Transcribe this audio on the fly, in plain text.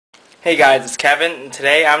Hey guys, it's Kevin, and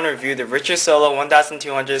today I'm going to review the retractable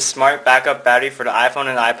 1200 smart backup battery for the iPhone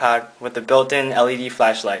and iPod with the built-in LED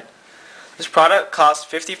flashlight. This product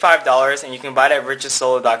costs $55 and you can buy it at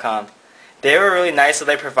retractable.com. They were really nice, so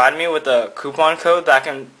they provided me with a coupon code that I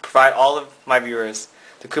can provide all of my viewers.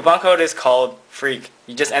 The coupon code is called FREAK.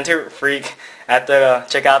 You just enter FREAK at the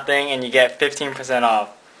checkout thing and you get 15%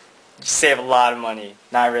 off. You save a lot of money.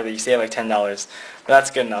 Not really, you save like $10, but that's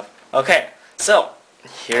good enough. Okay, so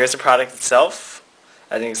here's the product itself.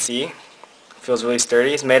 As you can see, it feels really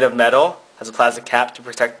sturdy. It's made of metal, has a plastic cap to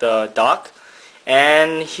protect the dock,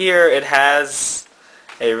 and here it has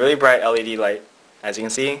a really bright LED light, as you can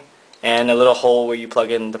see, and a little hole where you plug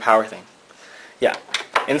in the power thing. Yeah.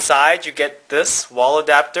 Inside you get this wall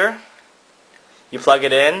adapter. You plug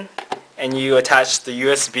it in and you attach the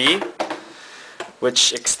USB,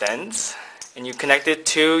 which extends, and you connect it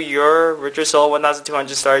to your retractable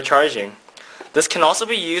 1200 start charging. This can also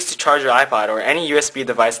be used to charge your iPod or any USB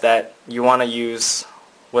device that you want to use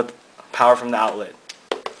with power from the outlet.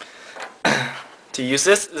 To use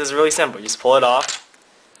this is really simple. You just pull it off,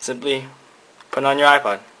 simply put it on your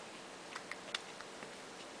iPod,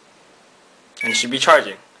 and it should be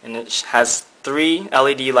charging. And it has 3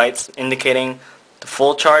 LED lights indicating the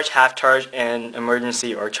full charge, half charge, and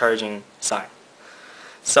emergency or charging sign.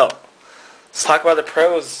 So, let's talk about the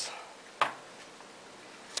pros.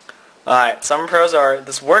 Alright, some pros are,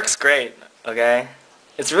 this works great, okay?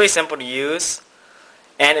 It's really simple to use,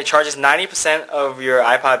 and it charges 90% of your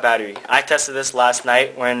iPod battery. I tested this last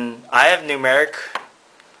night when I have numeric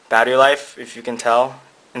battery life, if you can tell.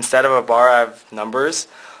 Instead of a bar, I have numbers.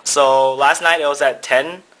 So last night it was at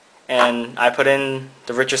 10, and I put in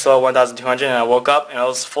the retractable 1200 and I woke up and it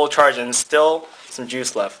was full charge and still some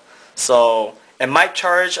juice left. So it might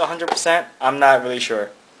charge 100%, I'm not really sure.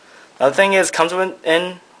 The other thing is, it comes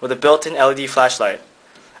with a built-in LED flashlight.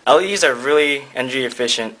 LEDs are really energy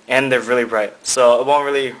efficient and they're really bright, so it won't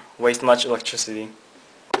really waste much electricity.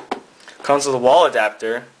 Comes with a wall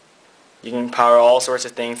adapter. You can power all sorts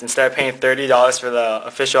of things. Instead of paying $30 for the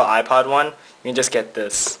official iPod one, you can just get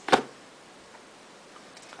this.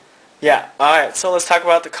 Yeah, alright, so let's talk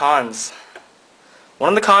about the cons.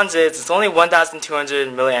 One of the cons is it's only 1200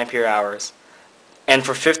 milliampere hours. And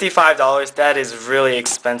for $55, that is really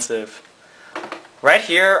expensive. Right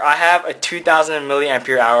here, I have a 2000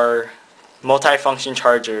 milliampere hour multi-function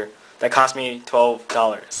charger that cost me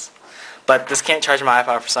 $12. But this can't charge my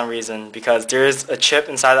iPod for some reason because there is a chip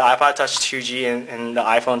inside the iPod Touch 2G and the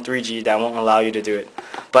iPhone 3G that won't allow you to do it.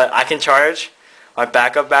 But I can charge my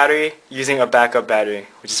backup battery using a backup battery,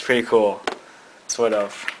 which is pretty cool, sort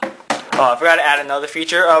of. Oh, I forgot to add another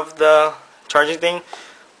feature of the charging thing.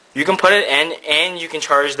 You can put it in and you can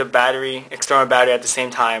charge the battery, external battery at the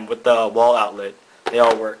same time with the wall outlet. They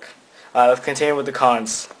all work. Let's continue with the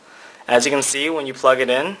cons. As you can see, when you plug it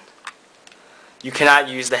in, you cannot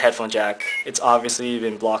use the headphone jack. It's obviously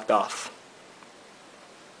been blocked off.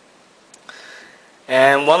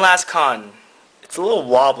 And one last con. It's a little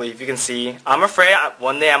wobbly, if you can see. I'm afraid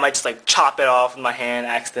one day I might just like chop it off with my hand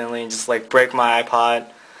accidentally and just like break my iPod.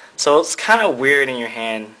 So it's kind of weird in your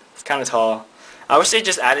hand. It's kind of tall. I wish they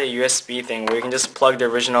just added a USB thing where you can just plug the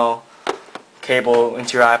original cable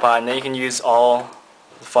into your iPod and then you can use all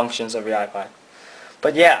the functions of your iPod.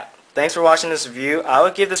 But yeah, thanks for watching this review. I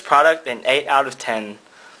would give this product an 8 out of 10.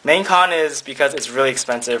 Main con is because it's really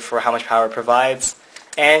expensive for how much power it provides.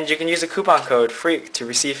 And you can use the coupon code FREAK to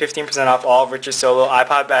receive 15% off all retractable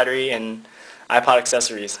iPod battery and iPod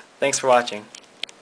accessories. Thanks for watching.